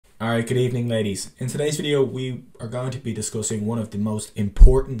Alright, good evening ladies. In today's video we are going to be discussing one of the most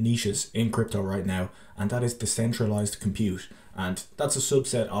important niches in crypto right now, and that is decentralized compute. And that's a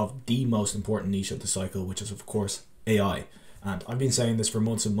subset of the most important niche of the cycle, which is of course AI. And I've been saying this for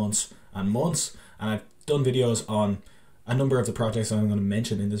months and months and months, and I've done videos on a number of the projects I'm going to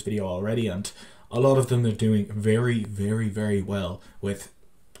mention in this video already, and a lot of them are doing very well, with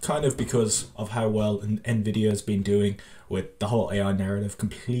kind of because of how well NVIDIA has been doing with the whole AI narrative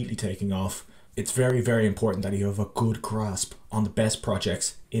completely taking off. It's very important that you have a good grasp on the best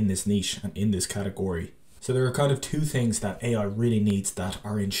projects in this niche and in this category. So there are kind of two things that AI really needs that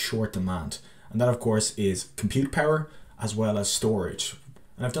are in short demand, and that of course is compute power as well as storage.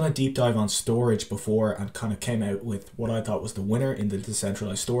 And I've done a deep dive on storage before and kind of came out with what I thought was the winner in the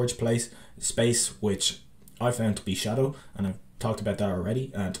decentralized storage space, which I found to be Shadow, and I've talked about that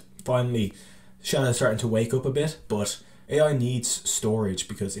already. And finally Shadow is starting to wake up a bit, but AI needs storage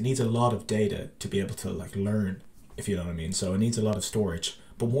because it needs a lot of data to be able to learn, if you know what I mean. So it needs a lot of storage,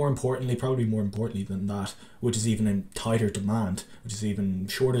 but more importantly, probably more importantly than that, which is even in tighter demand, which is even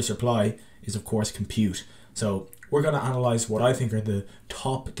shorter supply, is of course compute. So we're going to analyze what I think are the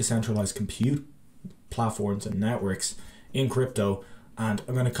top decentralized compute platforms and networks in crypto, and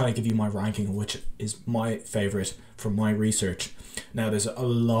I'm going to kind of give you my ranking of which is my favorite from my research. Now there's a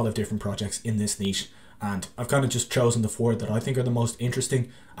lot of different projects in this niche, and I've kind of just chosen the four that I think are the most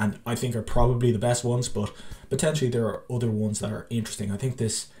interesting and I think are probably the best ones, but potentially there are other ones that are interesting. I think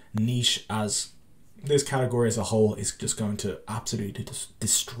this niche, as this category as a whole, is just going to absolutely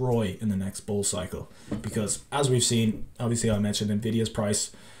destroy in the next bull cycle, because as we've seen, obviously I mentioned NVIDIA's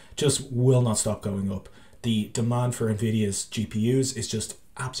price just will not stop going up. The demand for NVIDIA's GPUs is just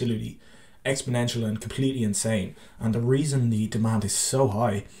absolutely exponential and completely insane. And the reason the demand is so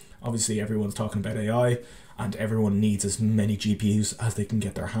high, obviously everyone's talking about AI and everyone needs as many GPUs as they can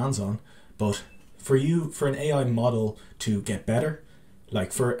get their hands on. But for an AI model to get better,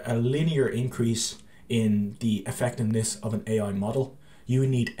 like for a linear increase in the effectiveness of an AI model, you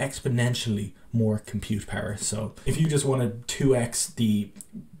need exponentially more compute power. So if you just want to 2x the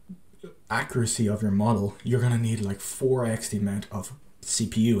accuracy of your model, you're going to need like 4x the amount of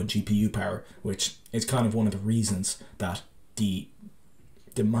CPU and GPU power, which is kind of one of the reasons that the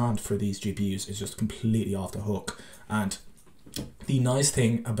demand for these GPUs is just completely off the hook. And the nice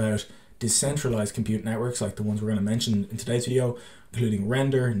thing about decentralized compute networks like the ones we're going to mention in today's video, including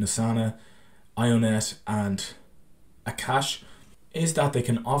Render, Nosana, IONET and Akask, is that they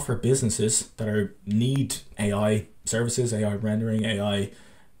can offer businesses that need AI services, AI rendering, AI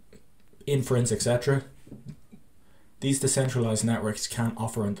inference, etc. These decentralized networks can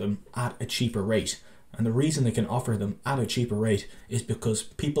offer them at a cheaper rate. And the reason they can offer them at a cheaper rate is because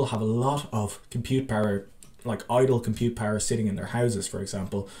people have a lot of compute power, like idle compute power sitting in their houses, for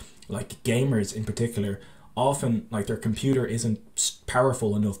example. Like gamers in particular, often like their computer isn't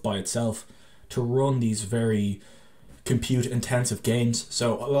powerful enough by itself to run these very compute intensive games.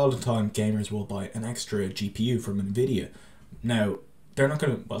 So a lot of the time gamers will buy an extra GPU from NVIDIA. Now they're not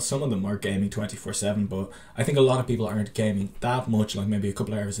going to, well, some of them are gaming 24/7, but I think a lot of people aren't gaming that much, like maybe a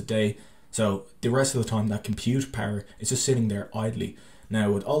couple hours a day. So the rest of the time that compute power is just sitting there idly.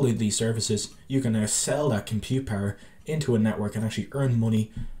 Now with all of these services, you can now sell that compute power into a network and actually earn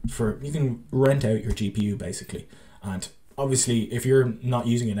money you can rent out your GPU basically. And obviously if you're not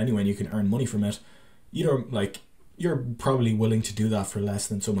using it anyway and you can earn money from it, you're probably willing to do that for less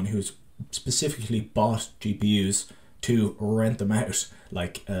than someone who's specifically bought GPUs to rent them out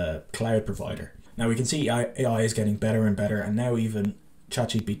like a cloud provider. Now we can see AI is getting better and better, and now even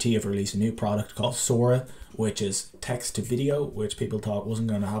ChatGPT have released a new product called Sora, which is text to video, which people thought wasn't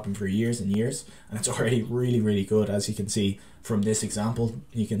going to happen for years and years, and it's already really good. As you can see from this example,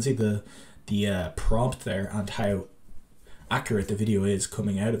 you can see the prompt there and how accurate the video is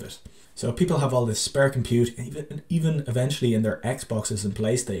coming out of it. So people have all this spare compute, and even eventually in their Xboxes and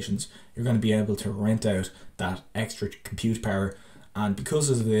PlayStations, you're going to be able to rent out that extra compute power. And because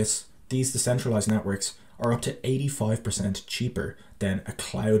of this, these decentralized networks are up to 85% cheaper than a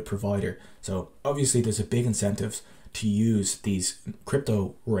cloud provider. So obviously there's a big incentive to use these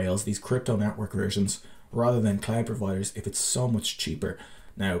crypto rails, these crypto network versions, rather than cloud providers if it's so much cheaper.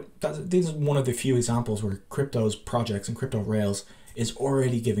 Now this is one of the few examples where crypto's projects and crypto rails is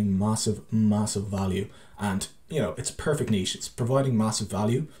already giving massive value. And you know, it's a perfect niche. It's providing massive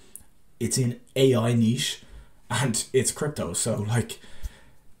value. It's in AI niche and it's crypto. So like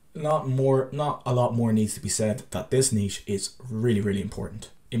not a lot more needs to be said that this niche is really important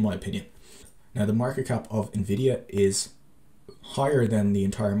in my opinion. Now the market cap of NVIDIA is higher than the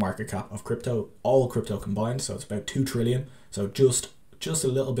entire market cap of crypto, all crypto combined. So it's about 2 trillion. So just just a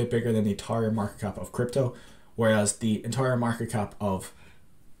little bit bigger than the entire market cap of crypto, whereas the entire market cap of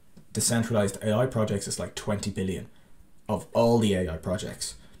decentralized AI projects is like 20 billion of all the AI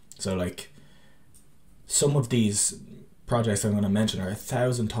projects. So like some of these projects I'm going to mention are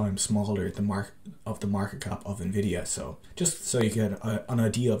 1,000 times smaller than the market cap of Nvidia. So just so you get an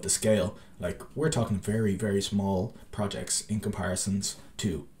idea of the scale, like we're talking very, very small projects in comparisons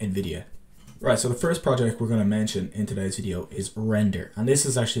to Nvidia. Right, so the first project we're going to mention in today's video is Render, and this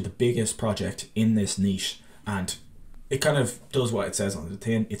is actually the biggest project in this niche, and it kind of does what it says on the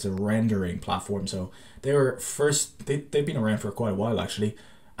tin. It's a rendering platform. So they've been around for quite a while actually,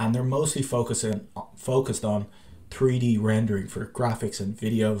 and they're mostly focused on 3D rendering for graphics and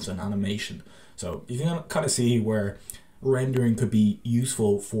videos and animation. So you can kind of see where rendering could be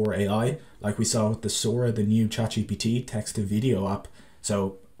useful for AI, like we saw with the Sora, the new ChatGPT text to video app.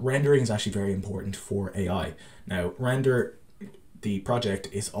 So rendering is actually very important for AI. Now, Render, the project,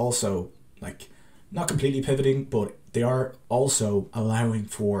 is also like not completely pivoting, but they are also allowing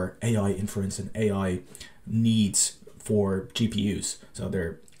for AI inference and AI needs for GPUs. So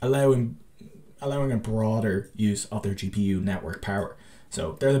they're allowing a broader use of their GPU network power.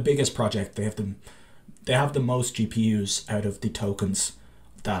 So they're the biggest project. They have the most GPUs out of the tokens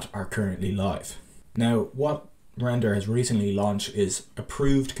that are currently live. Now, what Render has recently launched is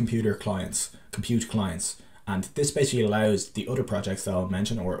approved compute clients, and this basically allows the other projects that I'll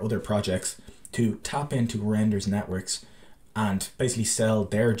mention or other projects to tap into Render's networks and basically sell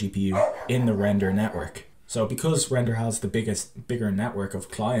their GPU in the Render network. So because Render has the bigger network of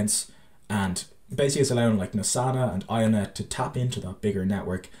clients, and basically it's allowing like Nosana and IONET to tap into that bigger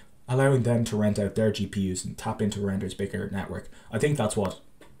network, allowing them to rent out their GPUs and tap into Render's bigger network. I think that's what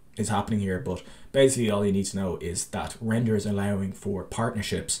is happening here, but basically all you need to know is that Render is allowing for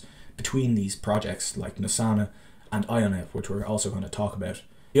partnerships between these projects like Nosana and IONET, which we're also going to talk about.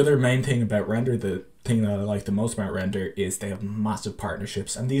 The other main thing about Render, the thing that I like the most about Render, is they have massive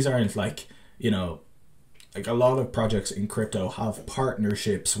partnerships, and these aren't like, you know, like a lot of projects in crypto have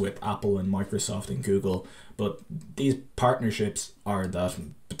partnerships with Apple and Microsoft and Google, but these partnerships are that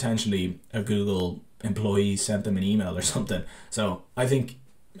potentially a Google employee sent them an email or something. So I think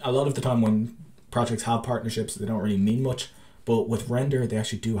a lot of the time when projects have partnerships, they don't really mean much, but with Render, they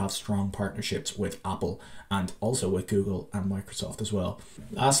actually do have strong partnerships with Apple and also with Google and Microsoft as well.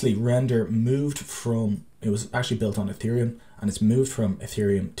 Lastly, Render it was actually built on Ethereum, and it's moved from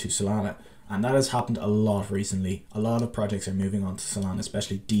Ethereum to Solana. And that has happened a lot recently. A lot of projects are moving on to Solana,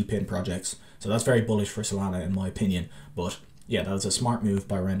 especially deep in projects. So that's very bullish for Solana in my opinion. But yeah, that was a smart move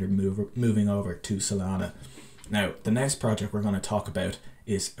by Render moving over to Solana. Now, the next project we're going to talk about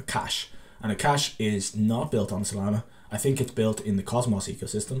is Akask. And Akask is not built on Solana. I think it's built in the Cosmos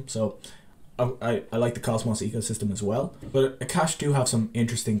ecosystem. So I like the Cosmos ecosystem as well. But Akask do have some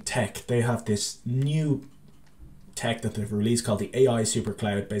interesting tech. They have this new tech that they've released called the AI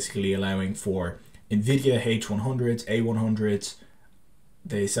Supercloud, basically allowing for NVIDIA H100s, A100s.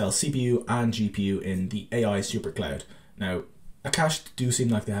 They sell CPU and GPU in the AI Supercloud. Now, Akask do seem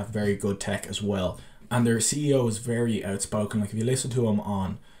like they have very good tech as well, and their CEO is very outspoken. Like if you listen to him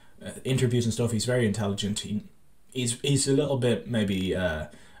on interviews and stuff, he's very intelligent. He's a little bit maybe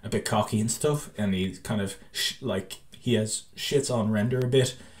a bit cocky and stuff, and he's kind of he has shits on Render a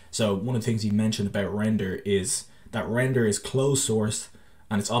bit. So one of the things he mentioned about Render is that Render is closed source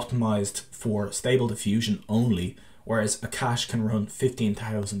and it's optimized for stable diffusion only, whereas Akask can run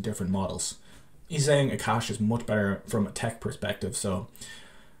 15,000 different models. He's saying Akask is much better from a tech perspective, so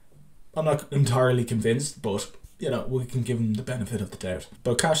I'm not entirely convinced, but you know, we can give him the benefit of the doubt.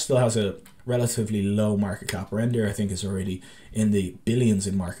 But Akask still has a relatively low market cap. Render, I think, is already in the billions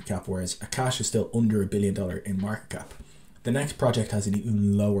in market cap, whereas Akask is still under $1 billion in market cap. The next project has an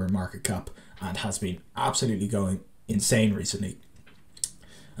even lower market cap and has been absolutely going insane recently,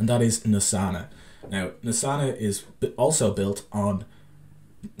 and that is Nosana. Now, Nosana is also built on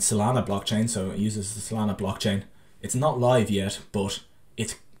Solana blockchain, so it uses the Solana blockchain. It's not live yet, but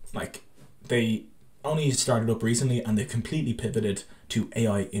it's like they only started up recently and they completely pivoted to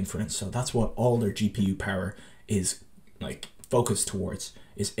AI inference. So that's what all their GPU power is like focused towards,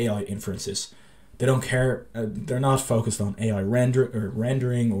 is AI inferences. They don't care, they're not focused on AI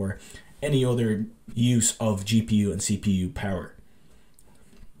rendering or any other use of GPU and CPU power.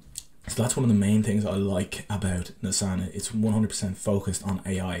 So that's one of the main things I like about Nosana. It's 100% focused on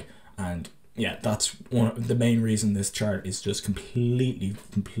AI, and yeah, that's one of the main reason this chart is just completely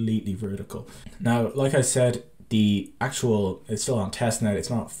vertical. Now, like I said, it's still on testnet.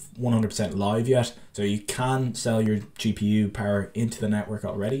 It's not 100% live yet, so you can sell your GPU power into the network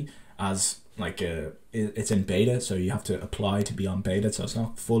already, as like it's in beta, so you have to apply to be on beta, so it's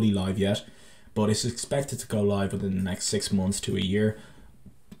not fully live yet, but it's expected to go live within the next 6 months to a year,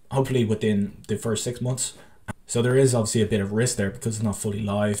 hopefully within the first 6 months. So there is obviously a bit of risk there because it's not fully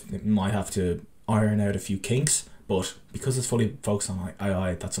live. It might have to iron out a few kinks, but because it's fully focused on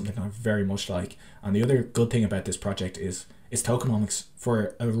AI, that's something I very much like. And the other good thing about this project is its tokenomics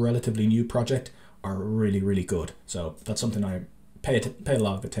for a relatively new project are really, really good. So that's something I pay a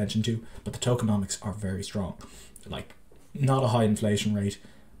lot of attention to, but the tokenomics are very strong. Like, not a high inflation rate.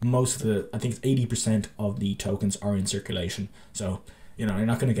 Most of I think it's 80% of the tokens are in circulation. So, you know, you're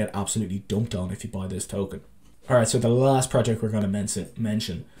not going to get absolutely dumped on if you buy this token. All right, so the last project we're going to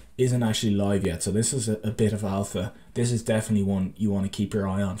mention isn't actually live yet. So this is a bit of alpha. This is definitely one you want to keep your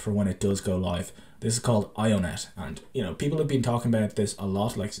eye on for when it does go live. This is called IONET. And, you know, people have been talking about this a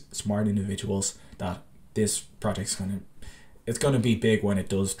lot, like smart individuals, that this project's it's going to be big when it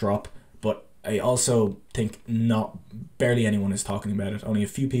does drop. But I also think barely anyone is talking about it. Only a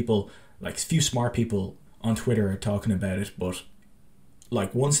few people, like a few smart people on Twitter are talking about it. But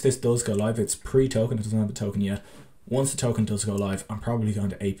like, once this does go live, it's pre-token, it doesn't have a token yet. Once the token does go live, I'm probably going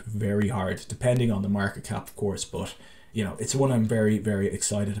to ape very hard, depending on the market cap, of course. But, you know, it's one I'm very, very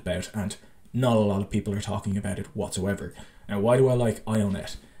excited about, and not a lot of people are talking about it whatsoever. Now, why do I like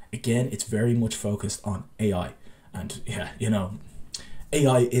IONET? Again, it's very much focused on AI. And yeah, you know,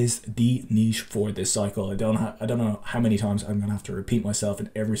 AI is the niche for this cycle. I don't know how many times I'm going to have to repeat myself in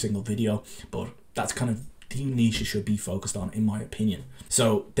every single video, but that's kind of the niche you should be focused on, in my opinion.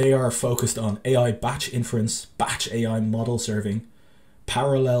 So they are focused on AI batch inference, batch AI model serving,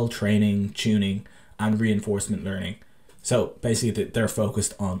 parallel training, tuning, and reinforcement learning. So basically they're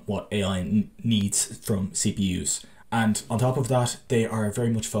focused on what AI needs from CPUs. And on top of that, they are very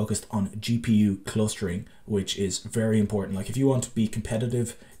much focused on GPU clustering, which is very important. Like, if you want to be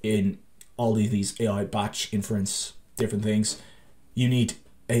competitive in all of these AI batch inference, different things, you need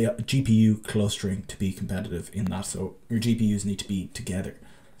a GPU clustering to be competitive in that. So your GPUs need to be together.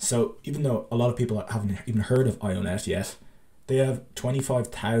 So even though a lot of people haven't even heard of IONET yet, they have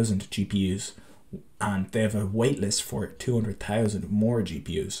 25,000 GPUs and they have a waitlist for 200,000 more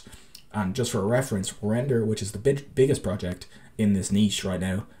GPUs. And just for a reference, Render, which is the biggest project in this niche right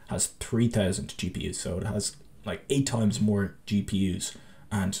now, has 3,000 GPUs. So it has like 8 times more GPUs.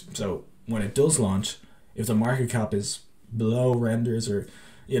 And so when it does launch, if the market cap is below Render's, or,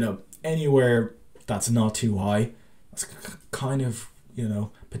 you know, anywhere that's not too high, that's kind of, you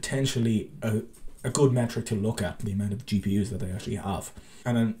know, potentially a good metric to look at, the amount of GPUs that they actually have.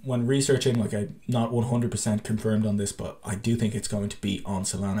 And then when researching, like, I'm not 100% confirmed on this, but I do think it's going to be on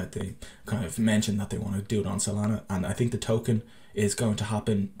Solana. They kind of mentioned that they want to do it on Solana, and I think the token is going to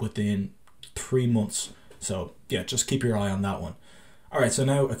happen within 3 months. So yeah, just keep your eye on that one. All right, so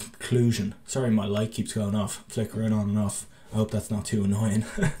now a conclusion. Sorry, my light keeps going off, flickering on and off. I hope that's not too annoying.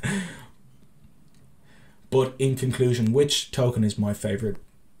 But in conclusion, which token is my favorite?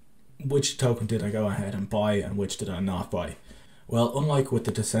 Which token did I go ahead and buy, and which did I not buy? Well, unlike with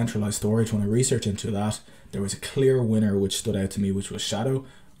the decentralized storage, when I researched into that, there was a clear winner which stood out to me, which was Shadow.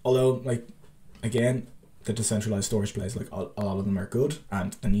 Although, like, again, the decentralized storage plays, like, a lot of them are good,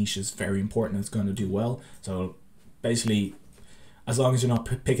 and the niche is very important. It's going to do well. So basically, as long as you're not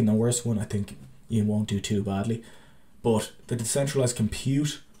picking the worst one, I think you won't do too badly. But the decentralized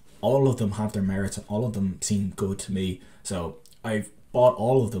compute, all of them have their merits, and all of them seem good to me. So I've bought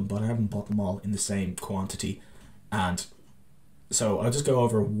all of them, but I haven't bought them all in the same quantity. And so I'll just go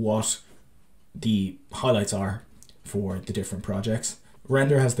over what the highlights are for the different projects.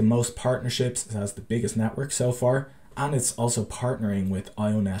 Render has the most partnerships, it has the biggest network so far, and it's also partnering with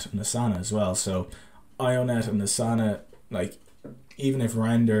IONET and Nosana as well. So IONET and Nosana, like, even if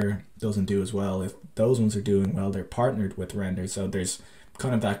Render doesn't do as well, if those ones are doing well, they're partnered with Render. So there's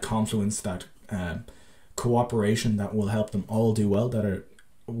kind of that confluence, that cooperation that will help them all do well, that are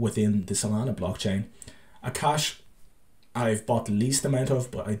within the Solana blockchain. Akask, I've bought the least amount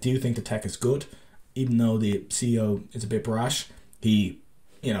of, but I do think the tech is good. Even though the CEO is a bit brash, he,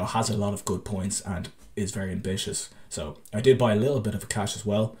 you know, has a lot of good points and is very ambitious. So I did buy a little bit of Akask as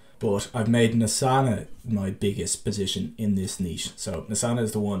well, but I've made Nosana my biggest position in this niche. So Nosana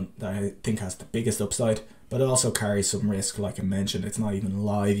is the one that I think has the biggest upside, but it also carries some risk. Like I mentioned, it's not even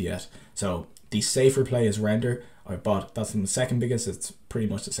live yet. So the safer play is Render. I bought, that's the second biggest. It's pretty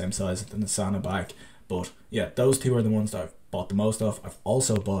much the same size as the Nosana bag. But yeah, those two are the ones that I've bought the most of. I've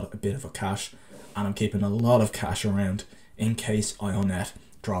also bought a bit of a cash, and I'm keeping a lot of cash around in case IONET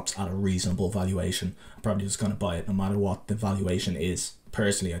drops at a reasonable valuation. I'm probably just going to buy it no matter what the valuation is.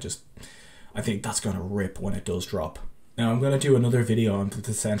 Personally, I think that's going to rip when it does drop. Now I'm going to do another video on the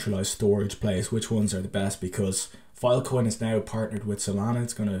decentralized storage plays, which ones are the best, because Filecoin is now partnered with Solana.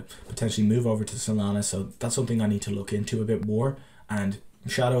 It's going to potentially move over to Solana, so that's something I need to look into a bit more. And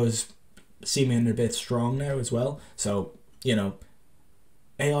Shadow is seeming a bit strong now as well, so you know,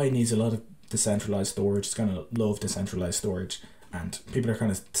 AI needs a lot of decentralized storage. It's going to love decentralized storage, and people are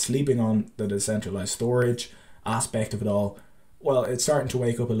kind of sleeping on the decentralized storage aspect of it all. Well, it's starting to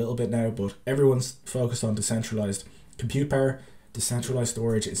wake up a little bit now, but everyone's focused on decentralized compute power. Decentralized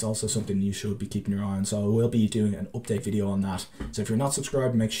storage is also something you should be keeping your eye on, so I will be doing an update video on that. So if you're not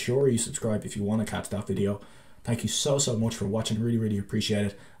subscribed, make sure you subscribe if you want to catch that video. Thank you so much for watching. Really appreciate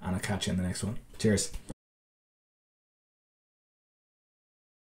it, and I'll catch you in the next one. Cheers.